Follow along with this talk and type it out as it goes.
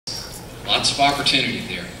Lots of opportunity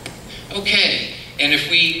there. Okay, and if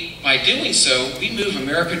we, by doing so, we move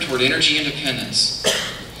America toward energy independence.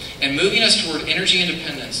 And moving us toward energy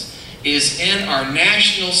independence is in our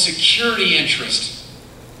national security interest.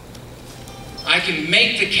 I can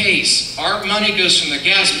make the case. Our money goes from the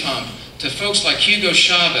gas pump to folks like Hugo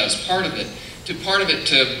Chavez, part of it to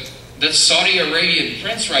the Saudi Arabian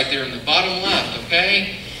prince right there in the bottom left,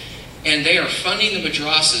 okay? And they are funding the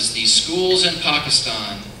madrasas, these schools in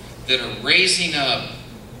Pakistan that are raising up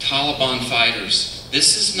Taliban fighters.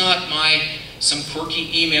 This is not some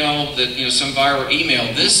quirky email that, some viral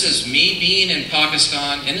email. This is me being in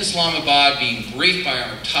Pakistan, in Islamabad, being briefed by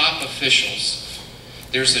our top officials.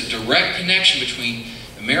 There's a direct connection between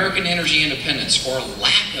American energy independence, or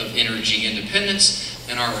lack of energy independence,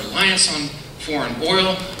 and our reliance on foreign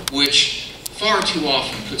oil, which far too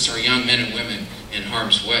often puts our young men and women in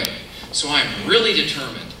harm's way. So I am really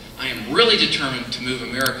determined to move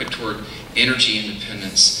America toward energy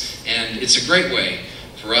independence. And it's a great way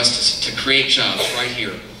for us to create jobs right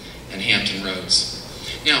here in Hampton Roads.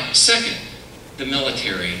 Now, second, the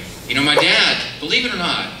military. My dad, believe it or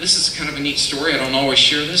not, this is kind of a neat story. I don't always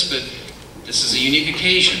share this, but this is a unique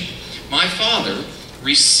occasion. My father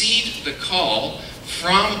received the call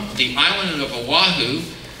from the island of Oahu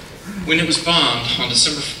when it was bombed on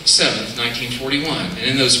December 7th, 1941.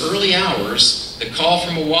 And in those early hours, the call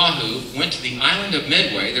from Oahu went to the island of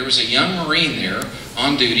Midway. There was a young Marine there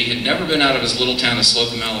on duty, had never been out of his little town of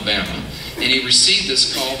Slocum, Alabama, and he received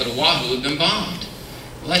this call that Oahu had been bombed.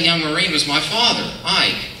 Well, that young Marine was my father,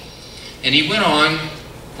 Ike. And he went on,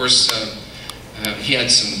 of course, he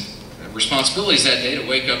had some responsibilities that day to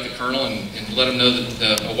wake up the colonel and let him know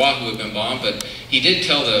that Oahu had been bombed, but he did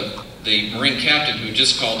tell the Marine captain who had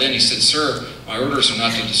just called in, he said, "Sir, my orders are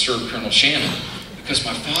not to disturb Colonel Shannon," because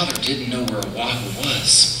my father didn't know where Oahu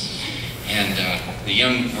was. And the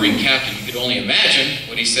young Marine captain, you could only imagine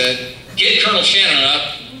what he said, "Get Colonel Shannon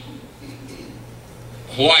up.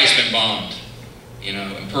 Hawaii's been bombed,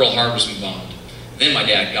 and Pearl Harbor's been bombed." Then my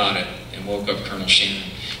dad got it and woke up Colonel Shannon.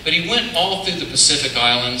 But he went all through the Pacific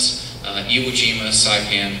Islands, Iwo Jima,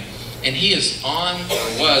 Saipan, and he is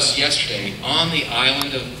was yesterday on the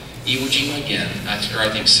island of Iwo Jima again, after I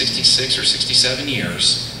think 66 or 67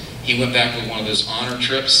 years. He went back with one of those honor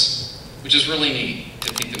trips, which is really neat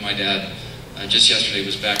to think that my dad just yesterday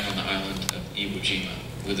was back on the island of Iwo Jima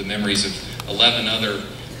with the memories of 11 other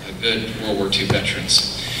good World War II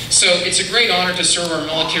veterans. So it's a great honor to serve our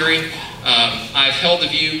military. I've held the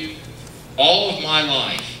view all of my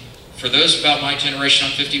life. For those about my generation,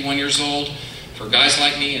 I'm 51 years old. For guys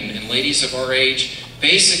like me and ladies of our age,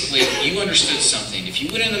 basically, you understood something. If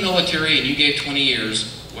you went in the military and you gave 20 years,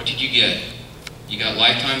 what did you get? You got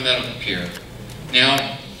lifetime medical care.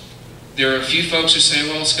 Now, there are a few folks who say,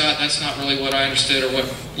 "Well, Scott, that's not really what I understood," or what.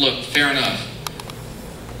 Look, fair enough.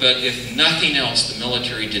 But if nothing else, the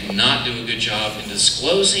military did not do a good job in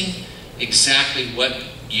disclosing exactly what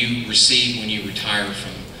you receive when you retire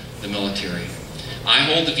from the military. I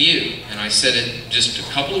hold the view, and I said it just a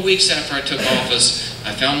couple of weeks after I took office.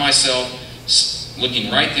 I found myself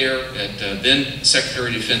looking right there at then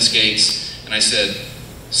Secretary of Defense Gates, and I said,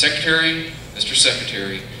 "Secretary, Mr.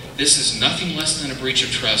 Secretary, this is nothing less than a breach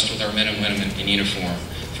of trust with our men and women in uniform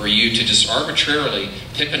for you to just arbitrarily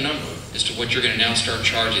pick a number as to what you're going to now start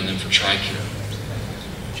charging them for TRICARE."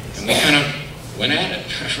 And we kind of went at it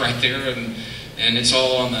right there, and it's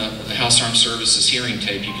all on the House Armed Services hearing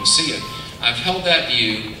tape. You can see it. I've held that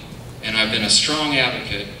view, and I've been a strong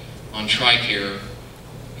advocate on TRICARE.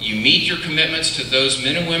 You meet your commitments to those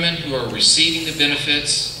men and women who are receiving the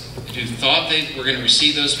benefits, who thought they were going to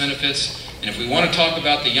receive those benefits. And if we want to talk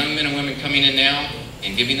about the young men and women coming in now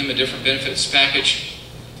and giving them a different benefits package,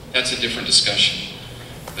 that's a different discussion.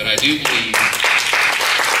 But I do believe,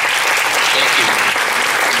 thank you.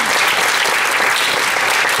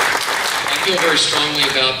 I feel very strongly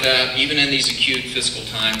about that, even in these acute fiscal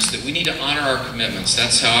times, that we need to honor our commitments.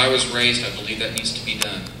 That's how I was raised. I believe that needs to be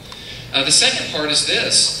done. The second part is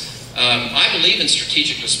this. I believe in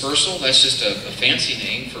strategic dispersal. That's just a fancy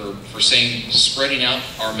name for saying spreading out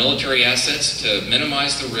our military assets to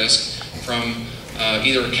minimize the risk from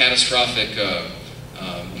either a catastrophic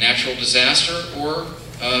natural disaster or,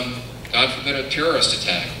 God forbid, a terrorist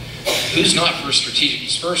attack. Who's not for strategic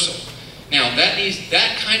dispersal? Now,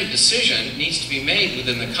 that kind of decision needs to be made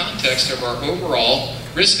within the context of our overall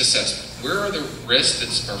risk assessment. Where are the risks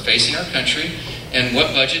that are facing our country, and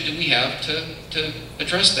what budget do we have to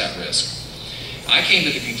address that risk? I came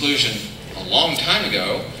to the conclusion a long time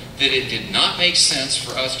ago that it did not make sense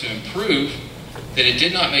for us to improve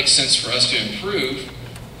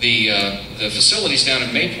the facilities down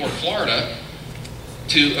in Mayport, Florida,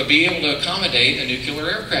 to be able to accommodate a nuclear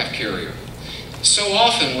aircraft carrier. So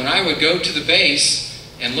often when I would go to the base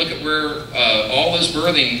and look at where all those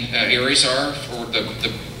berthing areas are for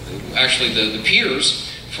the piers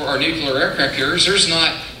for our nuclear aircraft carriers, there's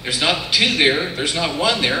not 2 there, there's not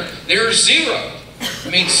 1 there, there's 0. I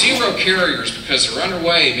mean, 0 carriers because they're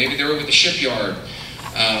underway. Maybe they're over the shipyard.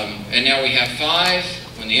 And now we have 5.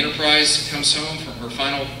 When the Enterprise comes home from her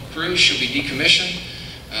final cruise, she'll be decommissioned.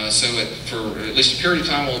 For at least a period of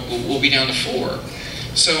time, we'll be down to 4.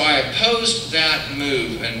 So I opposed that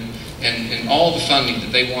move and all the funding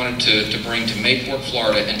that they wanted to bring to Mayport,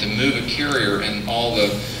 Florida, and to move a carrier and all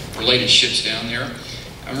the related ships down there.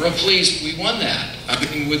 I'm real pleased we won that.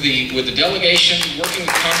 With the delegation, working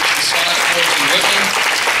with Congressman Scott, and Whitman,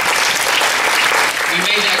 we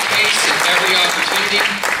made that case at every opportunity,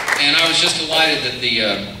 and I was just delighted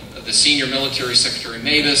that the senior military Secretary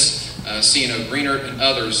Mavis, CNO Greenert, and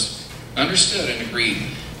others understood and agreed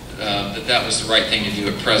that was the right thing to do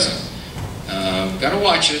at present. Got to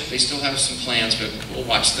watch it. They still have some plans, but we'll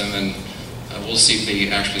watch them, and we'll see if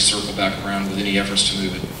they actually circle back around with any efforts to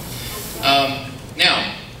move it.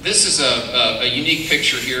 Now, this is a unique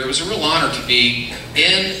picture here. It was a real honor to be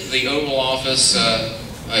in the Oval Office.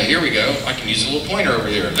 Here we go. I can use a little pointer over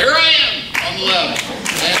there. There I am on the left.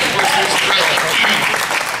 And of course, there's the president.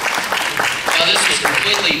 This was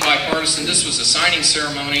completely bipartisan. This was a signing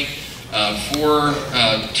ceremony for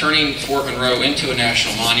turning Fort Monroe into a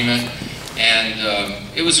national monument. And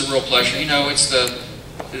it was a real pleasure. You know, it's the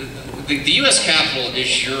U.S. Capitol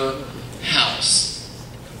is your house.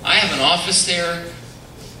 I have an office there,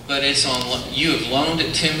 but you have loaned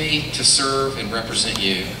it to me to serve and represent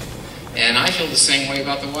you. And I feel the same way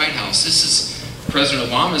about the White House. President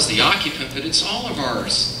Obama is the occupant, but it's all of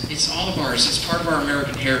ours. It's all of ours. It's part of our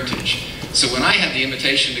American heritage. So when I had the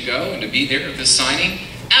invitation to go and to be there at this signing,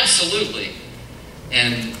 absolutely.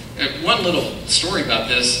 And one little story about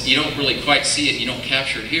this, you don't really quite see it, you don't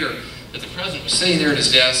capture it here, but the president was sitting there at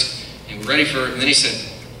his desk, and we're ready for it, and then he said,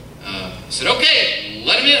 okay,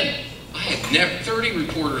 let him in. I had never, 30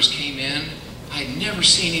 reporters came in. I had never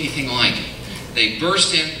seen anything like it. They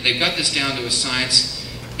burst in, they've got this down to a science,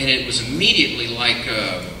 and it was immediately like,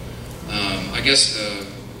 I guess,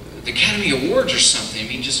 the Academy Awards or something. I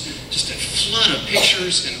mean, just a flood of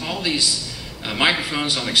pictures and all these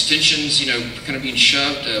microphones on extensions, you know, kind of being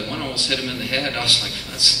shoved. One almost hit him in the head. I was like,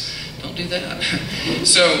 don't do that.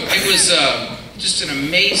 So it was just an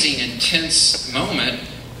amazing, intense moment.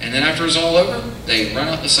 And then after it was all over, they run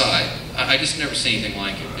out the side. I just never seen anything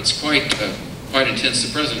like it. It's quite intense.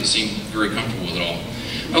 The president seemed very comfortable with it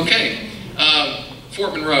all. Okay,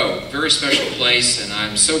 Fort Monroe, very special place, and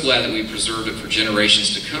I'm so glad that we preserved it for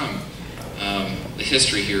generations to come. The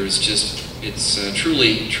history here is it's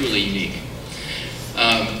truly, truly unique.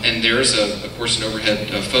 And there's, of course, an overhead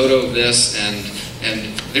photo of this, and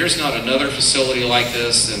there's not another facility like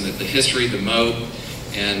this, and the history, the moat,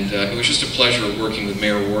 and it was just a pleasure working with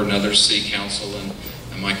Mayor Ward and others, City Council, and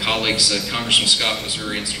my colleagues. Congressman Scott was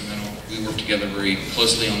very instrumental. We worked together very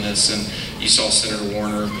closely on this, and you saw Senator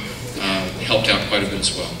Warner helped out quite a bit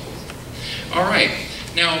as well. All right,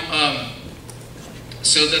 now,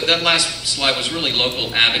 so that last slide was really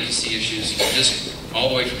local advocacy issues, just all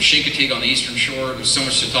the way from Chincoteague on the Eastern Shore. There's so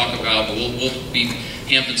much to talk about, but we'll be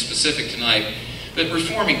Hampton specific tonight. But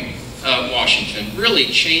reforming Washington, really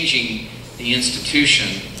changing the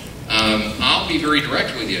institution. I'll be very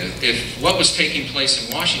direct with you. If what was taking place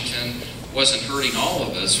in Washington wasn't hurting all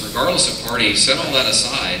of us, regardless of party, set all that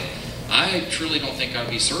aside, I truly don't think I'd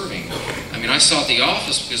be serving. I mean, I sought the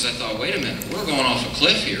office because I thought, wait a minute, we're going off a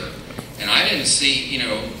cliff here. And I didn't see, you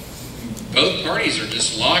know, both parties are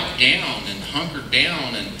just locked down and hunkered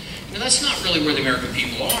down, and you know, that's not really where the American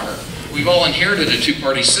people are. We've all inherited a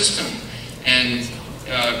two-party system, and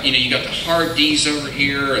you know, you got the hard D's over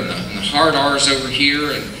here and the hard R's over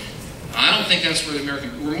here, and I don't think that's where the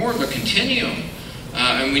American, we're more of a continuum,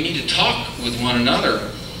 and we need to talk with one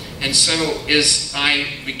another. And so as I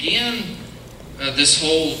began this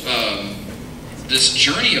whole, this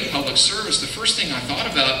journey of public service, the first thing I thought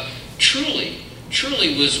about truly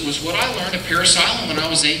was what I learned at Parris Island when I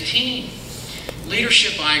was 18.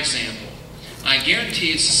 Leadership by example. I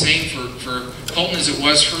guarantee it's the same for Colton as it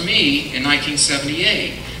was for me in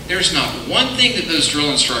 1978. There's not one thing that those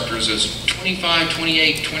drill instructors, those 25,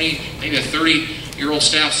 28, 20, maybe a 30-year-old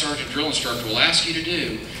staff sergeant drill instructor will ask you to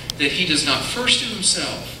do that he does not first do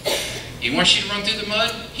himself. He wants you to run through the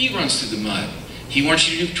mud, he runs through the mud. He wants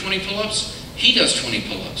you to do 20 pull-ups, he does 20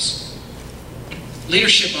 pull-ups.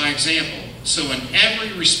 Leadership by example. So in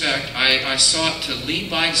every respect, I sought to lead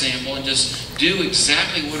by example and just do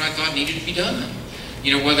exactly what I thought needed to be done.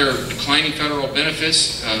 You know, whether declining federal benefits,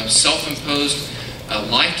 self-imposed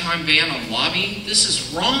lifetime ban on lobbying, this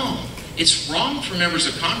is wrong. It's wrong for members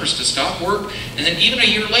of Congress to stop work and then even a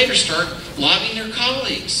year later start lobbying their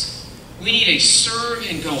colleagues. We need a serve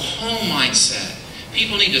and go home mindset.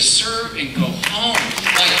 People need to serve and go home.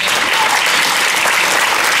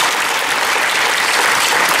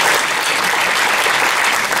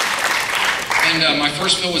 And my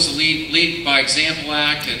first bill was the Lead by Example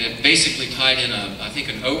Act, and it basically tied in, I think,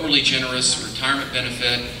 an overly generous retirement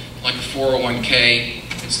benefit, like a 401k.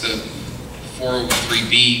 It's the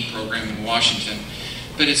 403B program in Washington.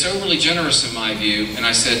 But it's overly generous in my view, and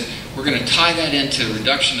I said, we're going to tie that into the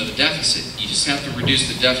reduction of the deficit. You just have to reduce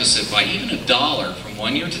the deficit by even $1 from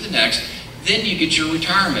one year to the next, then you get your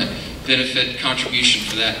retirement benefit contribution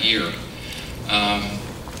for that year.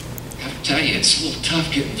 I have to tell you, it's a little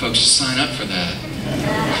tough getting folks to sign up for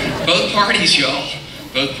that. Both parties, y'all.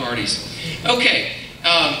 Both parties. Okay,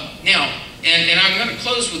 now, and I'm going to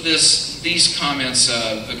close with these comments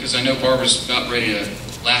because I know Barbara's about ready to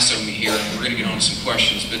lasso me here, and we're going to get on to some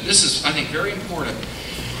questions. But this is, I think, very important.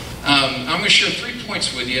 I'm going to share 3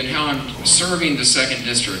 points with you and how I'm serving the 2nd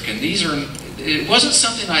District. And these are, it wasn't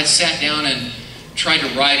something I sat down and tried to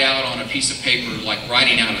write out on a piece of paper, like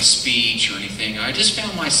writing out a speech or anything. I just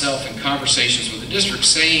found myself in conversations with the district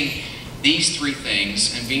saying these 3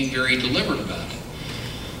 things and being very deliberate about it.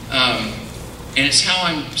 And it's how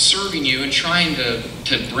I'm serving you and trying to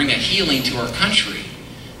bring a healing to our country.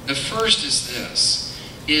 The first is this,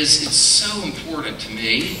 it's so important to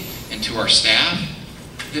me and to our staff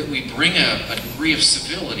that we bring a degree of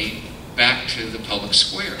civility back to the public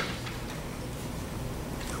square.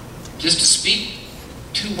 Just to speak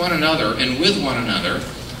to one another and with one another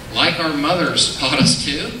like our mothers taught us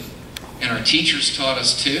to and our teachers taught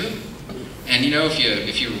us to. And you know,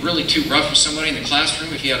 if you're really too rough with somebody in the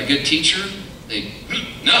classroom, if you had a good teacher, they'd,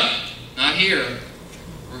 no, not here.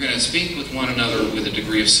 We're going to speak with one another with a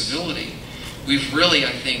degree of civility. We've really,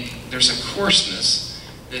 I think, there's a coarseness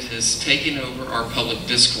that has taken over our public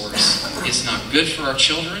discourse. It's not good for our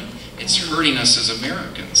children. It's hurting us as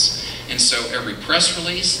Americans. And so every press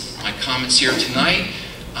release, my comments here tonight,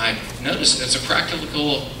 I've noticed it's a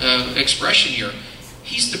practical expression here.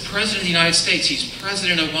 He's the President of the United States. He's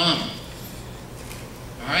President Obama.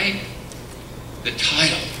 All right? The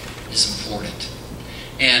title is important.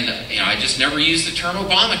 And you know, I just never used the term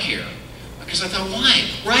Obamacare because I thought, why?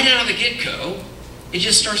 Right out of the get-go, it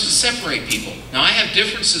just starts to separate people. Now, I have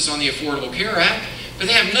differences on the Affordable Care Act, but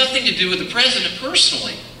they have nothing to do with the President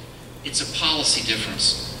personally. It's a policy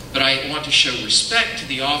difference. But I want to show respect to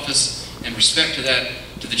the office and respect to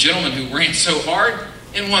the gentleman who ran so hard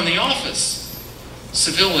and won the office.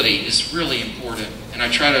 Civility is really important, and I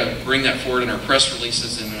try to bring that forward in our press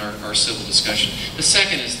releases and in our civil discussion. The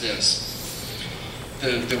second is this.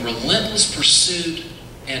 The relentless pursuit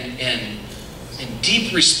and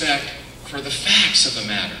deep respect for the facts of the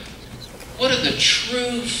matter. What are the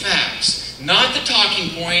true facts? Not the talking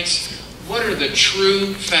points. What are the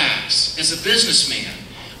true facts? As a businessman,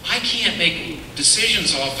 I can't make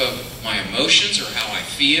decisions off of my emotions or how I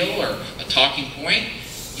feel or a talking point.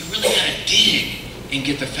 You really got to dig and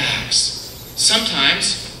get the facts.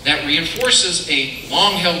 Sometimes that reinforces a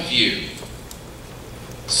long-held view.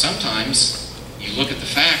 Sometimes you look at the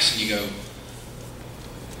facts and you go,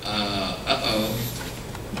 uh-oh,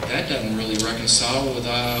 that doesn't really reconcile with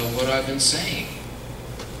what I've been saying.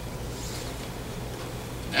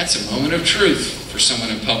 That's a moment of truth for someone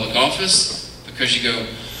in public office, because you go,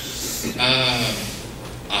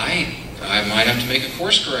 I might have to make a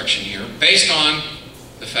course correction here based on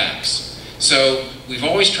the facts. So we've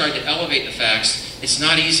always tried to elevate the facts. It's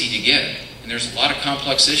not easy to get, and there's a lot of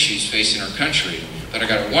complex issues facing our country. But I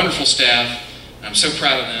got a wonderful staff, and I'm so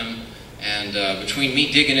proud of them. And between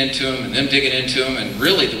me digging into them and them digging into them, and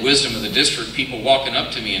really the wisdom of the district, people walking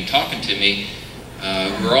up to me and talking to me,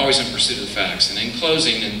 we're always in pursuit of the facts. And in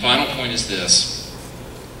closing, and final point is this,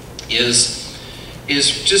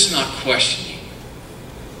 is just not questioning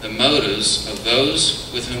the motives of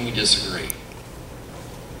those with whom we disagree.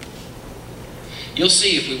 You'll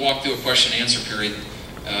see if we walk through a question and answer period,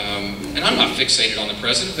 and I'm not fixated on the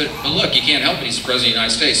president, but look, you can't help it, he's the president of the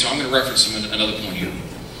United States, so I'm going to reference him in another point here.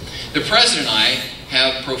 The president and I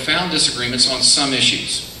have profound disagreements on some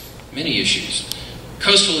issues, many issues.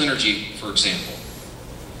 Coastal energy, for example.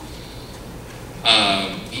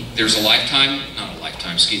 There's a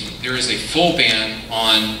there is a full ban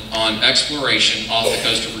on exploration off the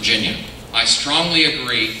coast of Virginia. I strongly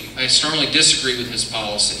disagree with his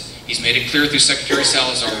policy. He's made it clear through Secretary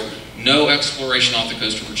Salazar, no exploration off the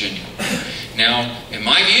coast of Virginia. Now, in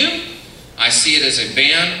my view, I see it as a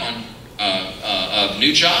ban on of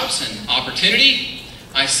new jobs and opportunity.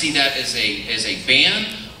 I see that as a ban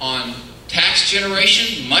on tax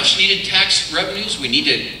generation, much needed tax revenues. We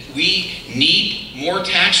need more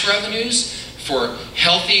tax revenues for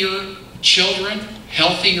healthier children,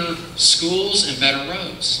 healthier schools, and better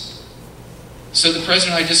roads. So the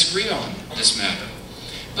President and I disagree on this matter.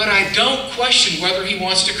 But I don't question whether he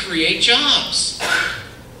wants to create jobs.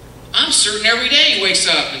 I'm certain every day he wakes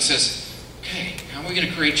up and says, okay, how are we going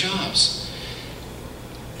to create jobs?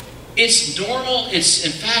 It's normal, in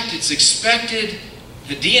fact, it's expected.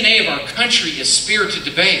 The DNA of our country is spirited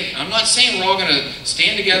debate. I'm not saying we're all going to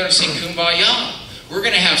stand together and sing Kumbaya. We're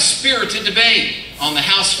going to have spirited debate on the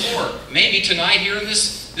House floor, maybe tonight here in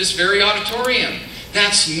this very auditorium.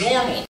 That's normal.